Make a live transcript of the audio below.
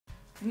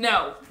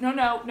No, no,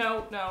 no,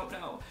 no, no,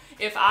 no.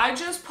 If I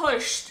just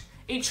pushed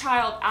a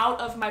child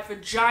out of my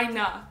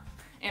vagina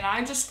and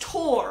I just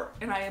tore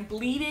and I am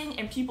bleeding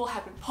and people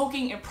have been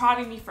poking and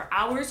prodding me for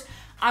hours,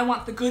 I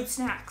want the good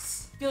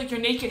snacks. I feel like you're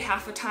naked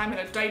half the time in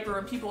a diaper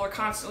and people are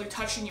constantly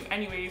touching you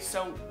anyways,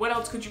 so what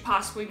else could you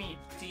possibly need?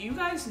 Do you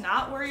guys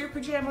not wear your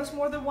pajamas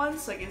more than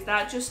once? Like, is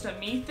that just a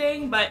me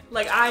thing? But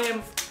like,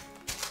 I'll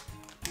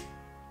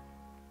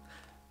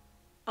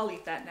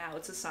eat that now,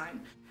 it's a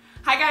sign.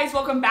 Hi guys,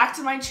 welcome back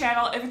to my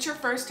channel. If it's your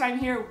first time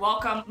here,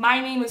 welcome.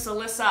 My name is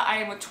Alyssa. I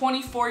am a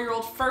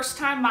 24-year-old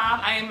first-time mom.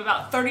 I am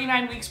about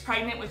 39 weeks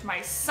pregnant with my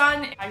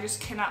son. I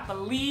just cannot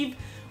believe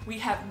we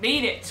have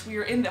made it. We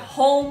are in the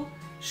home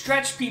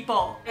stretch,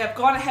 people. I have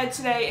gone ahead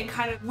today and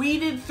kind of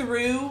weeded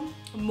through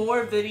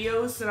more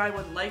videos than I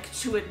would like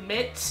to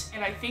admit,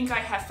 and I think I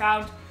have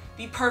found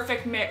the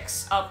perfect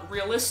mix of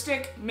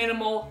realistic,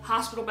 minimal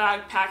hospital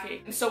bag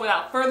packing. And so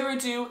without further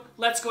ado,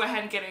 let's go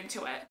ahead and get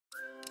into it.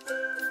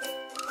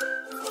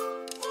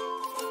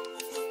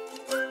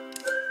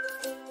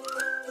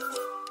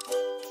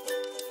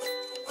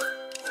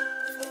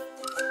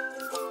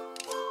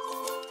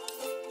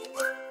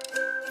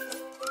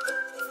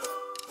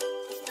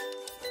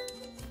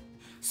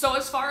 So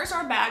as far as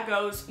our bag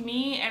goes,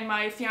 me and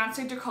my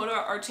fiance Dakota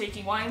are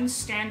taking one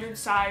standard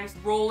size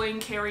rolling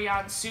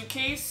carry-on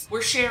suitcase.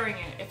 We're sharing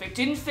it. If it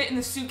didn't fit in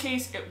the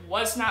suitcase, it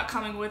was not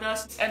coming with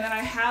us. And then I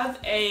have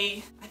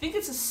I think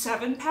it's a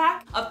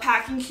 7-pack of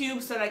packing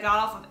cubes that I got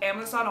off of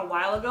Amazon a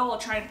while ago. I'll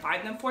try and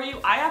find them for you.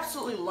 I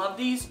absolutely love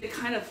these. They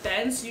kind of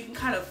bend so you can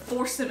kind of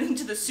force them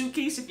into the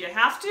suitcase if you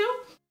have to.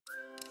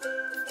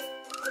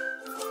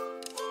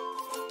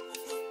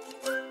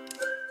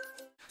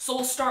 So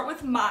we'll start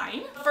with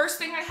mine. First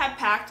thing I have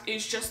packed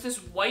is just this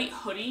white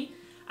hoodie.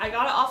 I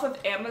got it off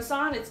of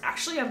Amazon. It's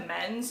actually a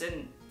men's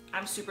and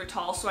I'm super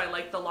tall, so I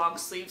like the long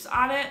sleeves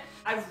on it.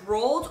 I've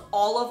rolled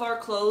all of our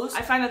clothes.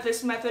 I find that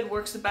this method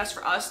works the best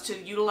for us to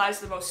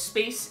utilize the most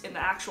space in the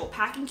actual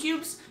packing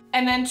cubes.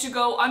 And then to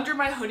go under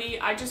my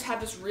hoodie, I just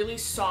have this really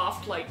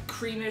soft, like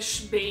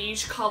creamish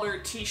beige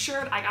colored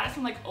t-shirt. I got it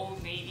from like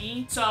Old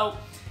Navy. So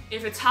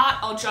if it's hot,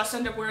 I'll just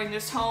end up wearing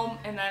this home,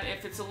 and then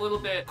if it's a little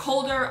bit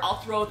colder, I'll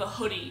throw the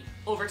hoodie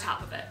over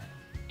top of it.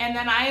 And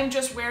then I am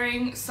just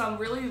wearing some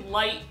really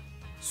light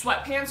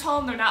sweatpants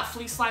home. They're not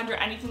fleece lined or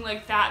anything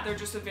like that. They're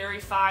just a very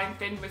fine,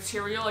 thin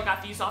material. I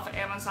got these off of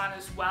Amazon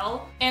as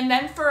well. And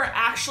then for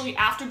actually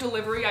after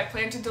delivery, I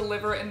plan to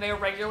deliver in their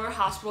regular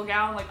hospital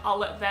gown. Like, I'll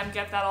let them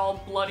get that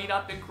all bloodied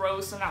up and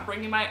gross. I'm not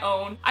bringing my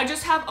own. I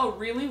just have a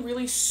really,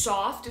 really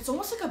soft, it's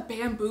almost like a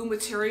bamboo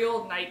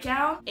material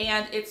nightgown,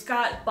 and it's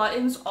got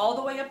buttons all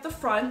the way up the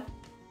front.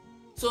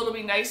 So it'll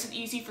be nice and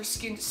easy for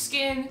skin to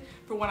skin,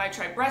 for when I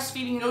try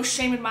breastfeeding. No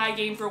shame in my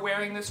game for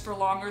wearing this for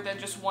longer than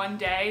just one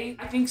day.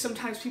 I think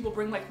sometimes people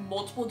bring like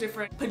multiple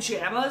different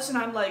pajamas and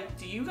I'm like,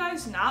 do you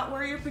guys not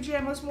wear your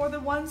pajamas more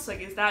than once?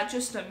 Like, is that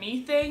just a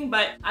me thing?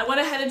 But I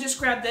went ahead and just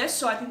grabbed this,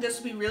 so I think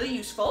this will be really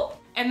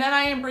useful. And then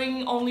I am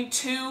bringing only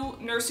 2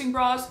 nursing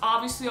bras.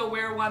 Obviously I'll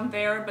wear one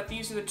there, but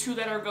these are the 2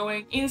 that are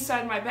going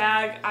inside my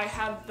bag. I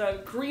have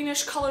the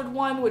greenish colored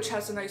one, which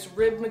has a nice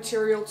rib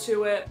material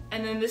to it.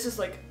 And then this is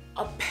like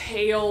a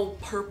pale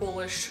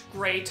purplish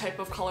gray type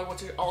of color,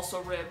 which are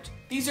also ribbed.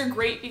 These are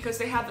great because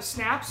they have the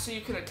snaps, so you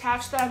can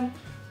attach them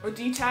or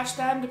detach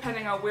them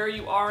depending on where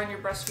you are in your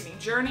breastfeeding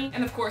journey.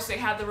 And of course they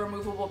have the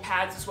removable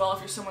pads as well if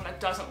you're someone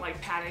that doesn't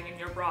like padding in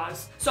your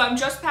bras. So I'm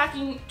just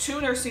packing 2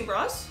 nursing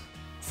bras.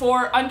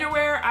 For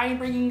underwear, I am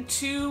bringing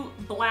 2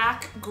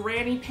 black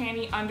granny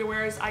panty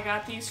underwears. I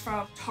got these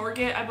from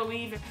Target, I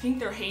believe. I think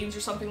they're Hanes or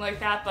something like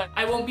that, but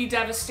I won't be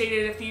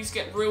devastated if these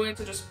get ruined.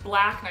 So just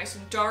black, nice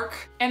and dark.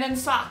 And then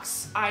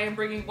socks. I am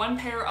bringing 1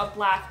 pair of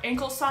black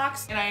ankle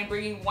socks, and I am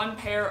bringing 1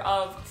 pair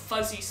of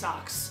fuzzy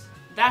socks.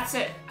 That's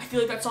it. I feel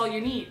like that's all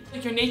you need.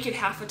 Like, you're naked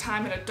half the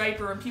time in a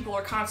diaper and people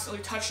are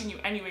constantly touching you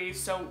anyways,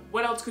 so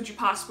what else could you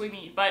possibly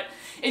need? But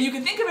if you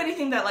can think of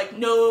anything that like,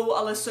 no,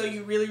 Alyssa,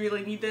 you really,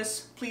 really need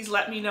this, please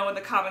let me know in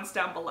the comments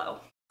down below.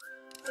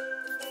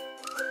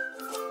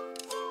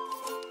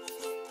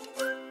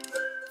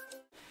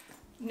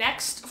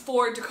 Next,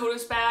 for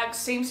Dakota's bag,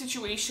 same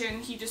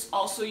situation. He just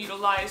also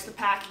utilized the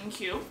packing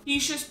cube.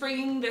 He's just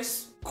bringing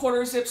this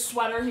quarter zip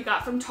sweater he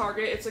got from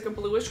Target. It's like a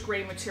bluish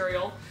gray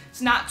material.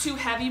 It's not too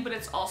heavy, but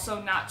it's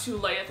also not too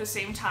light at the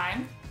same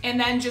time. And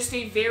then just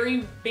a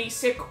very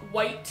basic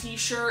white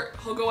t-shirt.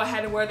 He'll go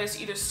ahead and wear this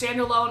either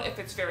standalone if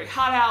it's very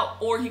hot out,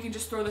 or he can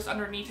just throw this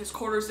underneath his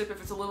quarter zip if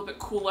it's a little bit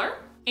cooler.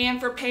 And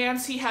for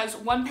pants, he has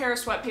 1 pair of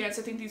sweatpants.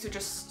 I think these are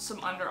just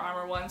some Under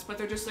Armour ones, but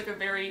they're just like a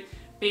very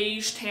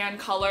beige tan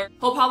color.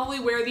 He'll probably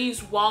wear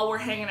these while we're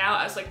hanging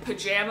out as like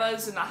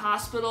pajamas in the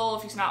hospital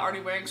if he's not already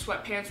wearing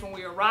sweatpants when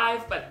we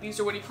arrive, but these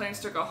are what he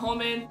plans to go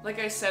home in. Like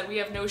I said, we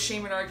have no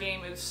shame in our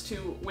game as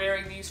to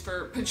wearing these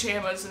for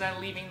pajamas and then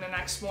leaving the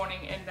next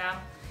morning in them.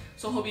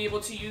 So he'll be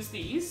able to use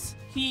these.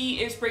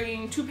 He is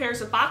bringing 2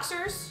 pairs of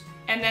boxers,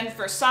 And then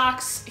for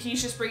socks,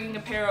 he's just bringing a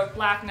pair of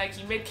black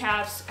Nike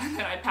mid-calves, and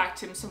then I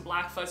packed him some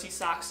black fuzzy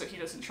socks so he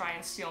doesn't try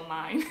and steal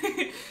mine.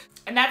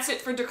 And that's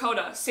it for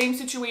Dakota. Same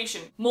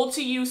situation.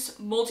 Multi-use,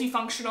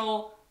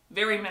 multifunctional,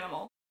 very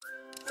minimal.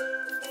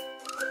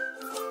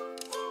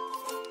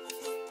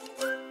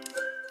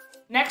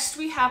 Next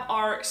we have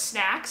our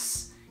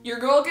snacks. Your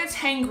girl gets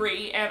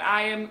hangry and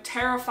I am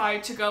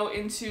terrified to go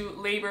into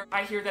labor.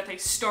 I hear that they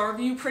starve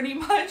you pretty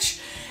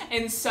much.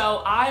 And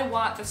so I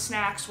want the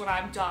snacks when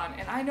I'm done.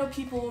 And I know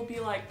people will be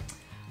like,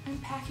 I'm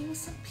packing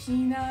some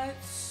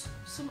peanuts,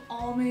 some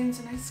almonds,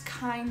 a nice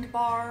Kind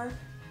bar.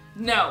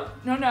 No,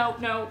 no, no,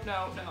 no,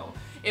 no, no.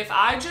 If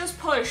I just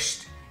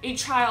pushed a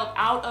child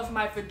out of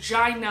my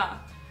vagina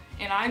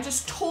and I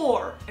just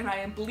tore and I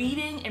am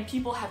bleeding and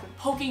people have been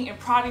poking and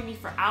prodding me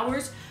for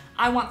hours,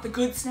 I want the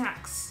good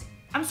snacks.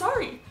 I'm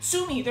sorry,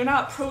 sue me, they're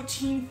not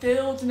protein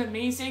filled and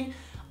amazing.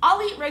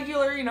 I'll eat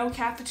regular, you know,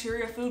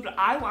 cafeteria food, but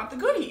I want the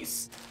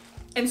goodies.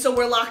 And so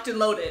we're locked and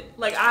loaded.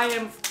 Like I'll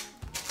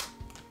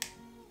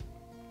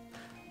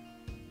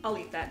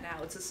eat that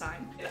now, it's a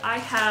sign. I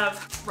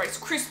have Rice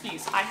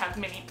Krispies, I have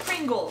mini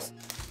Pringles,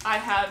 I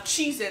have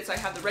Cheez-Its, I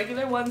have the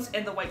regular ones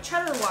and the white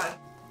cheddar one,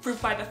 fruit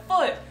by the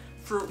foot,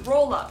 fruit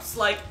roll-ups,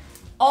 like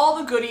all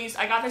the goodies.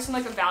 I got this in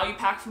like a value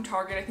pack from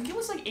Target. I think it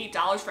was like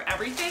 $8 for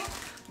everything,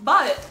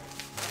 but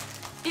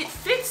it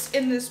fits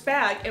in this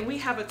bag and we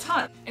have a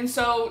ton. And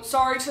so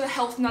sorry to the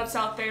health nuts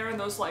out there and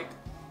those like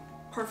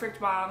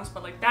perfect moms,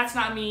 but like that's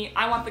not me.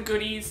 I want the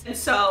goodies. And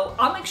so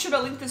I'll make sure to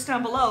link this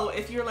down below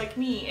if you're like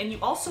me and you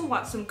also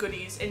want some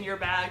goodies in your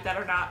bag that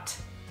are not,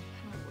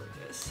 how do I word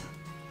this?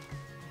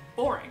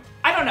 Boring.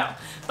 I don't know,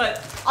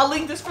 but I'll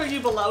link this for you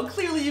below.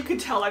 Clearly you can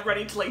tell I'm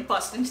ready to like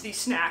bust into these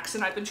snacks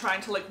and I've been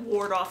trying to like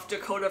ward off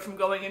Dakota from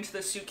going into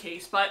the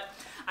suitcase, but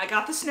I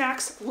got the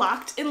snacks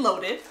locked and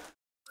loaded.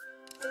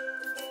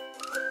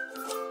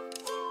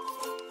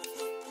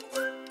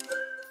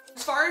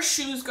 As far as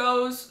shoes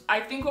goes,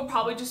 I think we'll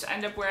probably just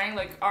end up wearing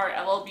like our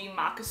LLB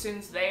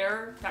moccasins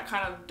there that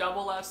kind of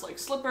double as like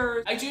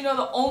slippers. I do know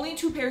the only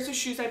 2 pairs of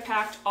shoes I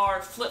packed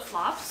are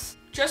flip-flops.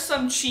 Just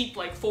some cheap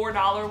like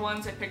 $4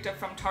 ones I picked up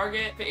from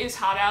Target. If it is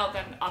hot out,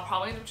 then I'll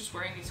probably end up just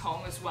wearing these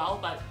home as well,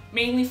 but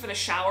mainly for the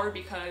shower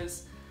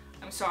because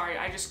I'm sorry,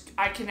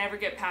 I can never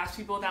get past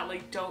people that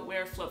like don't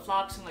wear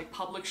flip-flops in like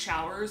public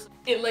showers.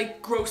 It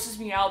like grosses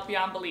me out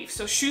beyond belief.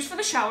 So shoes for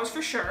the showers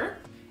for sure.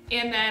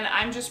 And then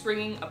I'm just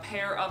bringing a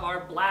pair of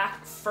our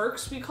black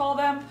Firks, we call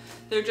them.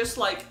 They're just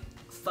like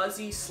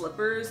fuzzy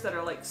slippers that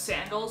are like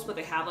sandals, but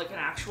they have like an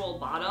actual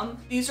bottom.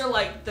 These are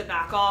like the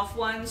knockoff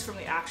ones from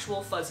the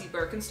actual fuzzy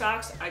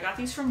Birkenstocks. I got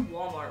these from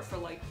Walmart for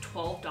like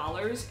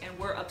 $12 and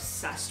we're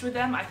obsessed with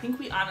them. I think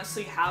we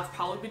honestly have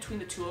probably between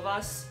the 2 of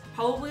us,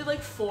 probably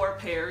like 4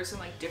 pairs in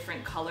like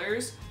different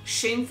colors.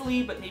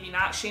 Shamefully, but maybe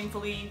not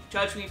shamefully,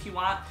 judge me if you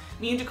want.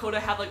 Me and Dakota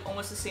have like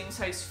almost the same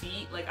size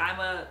feet. Like I'm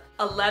a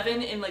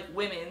 11 in like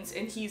women's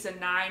and he's a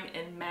 9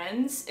 in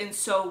men's. And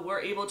so we're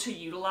able to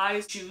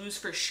utilize shoes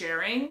for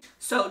sharing.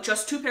 So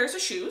just 2 pairs of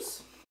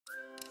shoes.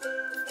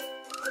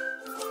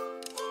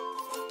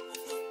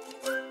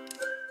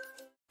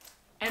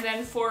 And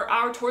then for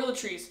our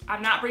toiletries,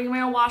 I'm not bringing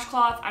my own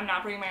washcloth, I'm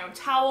not bringing my own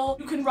towel.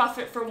 You can rough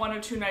it for 1 or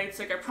 2 nights,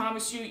 like I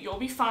promise you, you'll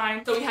be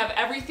fine. So we have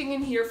everything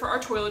in here for our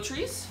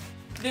toiletries.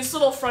 This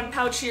little front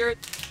pouch here,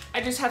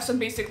 I just have some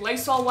basic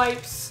Lysol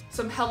wipes,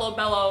 some Hello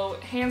Bello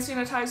hand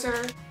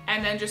sanitizer,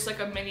 and then just like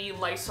a mini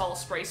Lysol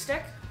spray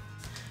stick.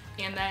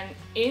 And then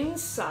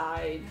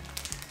inside,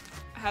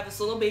 I have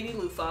this little baby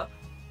loofah,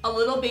 a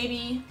little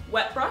baby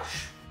wet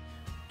brush,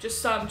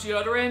 just some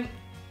deodorant.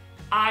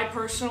 I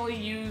personally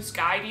use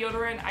Guy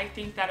deodorant. I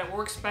think that it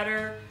works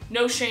better.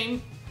 No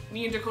shame.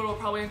 Me and Dakota will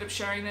probably end up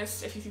sharing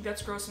this. If you think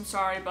that's gross, I'm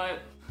sorry, but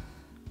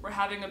we're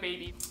having a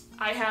baby.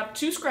 I have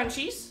 2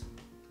 scrunchies,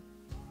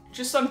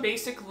 just some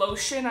basic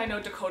lotion. I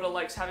know Dakota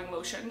likes having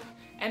lotion.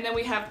 And then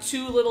we have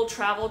 2 little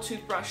travel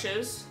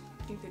toothbrushes.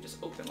 I think they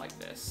just open like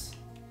this.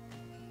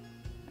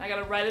 I got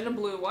a red and a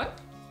blue one.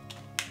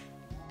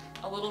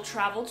 A little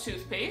travel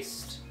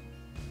toothpaste.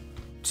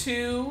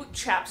 2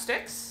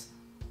 chapsticks.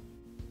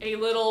 A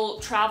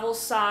little travel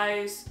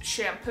size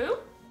shampoo.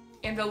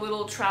 And a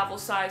little travel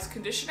size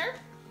conditioner.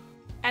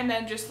 And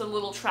then just a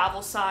little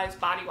travel size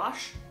body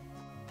wash.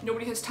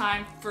 Nobody has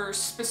time for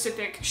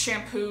specific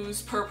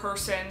shampoos per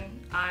person.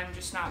 I'm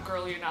just not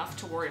girly enough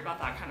to worry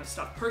about that kind of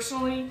stuff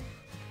personally.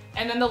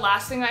 And then the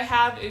last thing I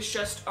have is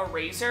just a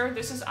razor.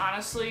 This is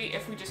honestly,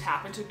 if we just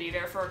happen to be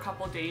there for a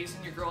couple of days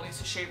and your girl needs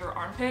to shave her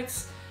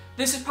armpits,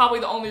 this is probably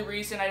the only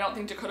reason. I don't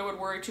think Dakota would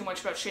worry too much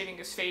about shaving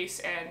his face,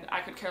 and I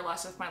could care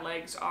less if my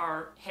legs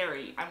are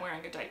hairy. I'm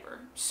wearing a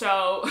diaper.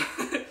 So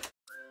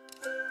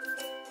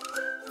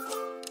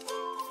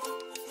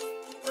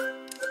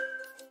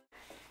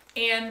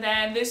and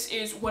then this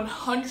is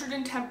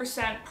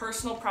 110%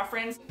 personal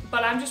preference,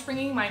 but I'm just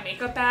bringing my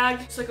makeup bag.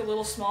 It's like a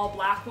little small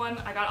black one.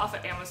 I got it off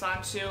of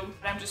Amazon too.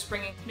 I'm just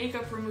bringing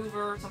makeup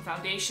remover, some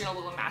foundation, a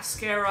little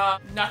mascara,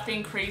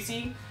 nothing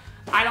crazy.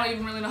 I don't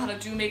even really know how to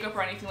do makeup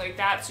or anything like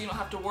that, so you don't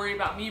have to worry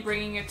about me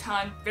bringing a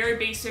ton. Very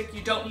basic,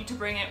 you don't need to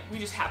bring it. We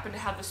just happen to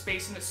have the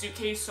space in the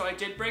suitcase, so I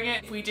did bring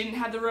it. If we didn't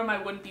have the room,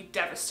 I wouldn't be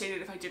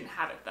devastated if I didn't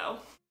have it though.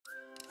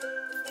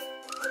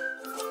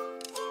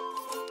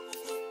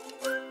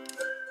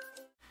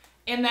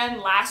 And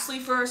then lastly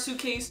for our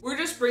suitcase, we're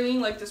just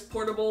bringing like this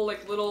portable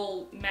like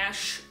little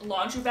mesh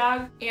laundry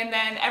bag. And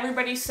then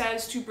everybody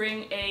says to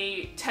bring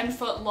a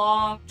 10-foot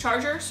long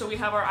charger. So we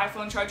have our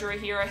iPhone charger right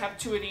here. I have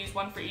 2 of these,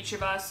 one for each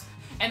of us.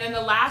 And then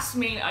the last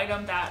main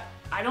item that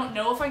I don't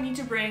know if I need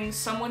to bring,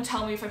 someone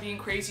tell me if I'm being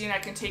crazy and I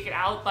can take it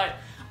out, but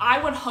I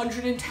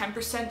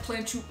 110%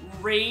 plan to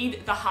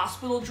raid the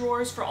hospital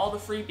drawers for all the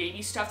free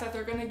baby stuff that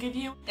they're gonna give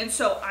you. And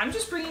so I'm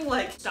just bringing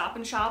like Stop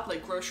and Shop,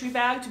 like grocery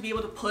bag to be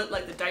able to put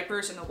like the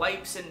diapers and the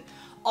wipes and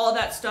all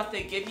that stuff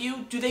they give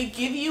you. Do they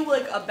give you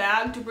like a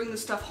bag to bring the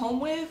stuff home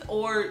with,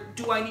 or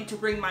do I need to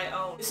bring my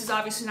own? This is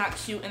obviously not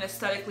cute and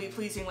aesthetically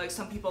pleasing like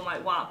some people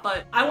might want,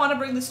 but I want to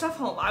bring the stuff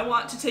home. I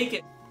want to take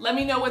it. Let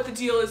me know what the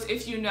deal is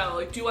if you know.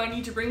 Like, do I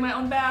need to bring my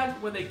own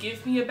bag? Will they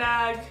give me a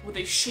bag? Will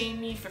they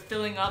shame me for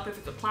filling up if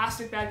it's a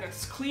plastic bag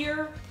that's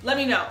clear? Let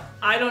me know.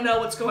 I don't know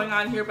what's going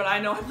on here, but I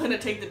know I'm gonna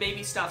take the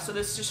baby stuff, so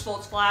this just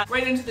folds flat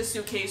right into the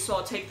suitcase, so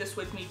I'll take this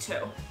with me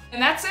too.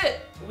 And that's it.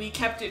 We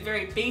kept it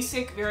very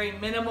basic, very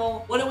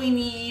minimal. What do we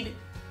need?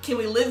 Can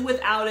we live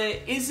without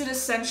it? Is it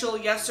essential?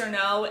 Yes or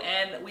no?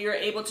 And we are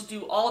able to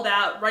do all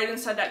that right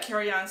inside that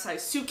carry-on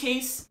size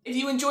suitcase. If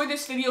you enjoyed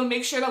this video,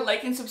 make sure to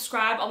like and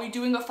subscribe. I'll be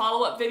doing a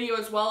follow-up video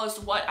as well as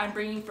what I'm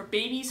bringing for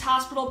baby's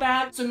hospital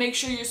bag. So make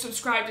sure you're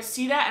subscribed to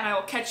see that, and I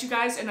will catch you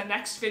guys in the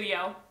next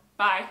video.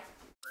 Bye.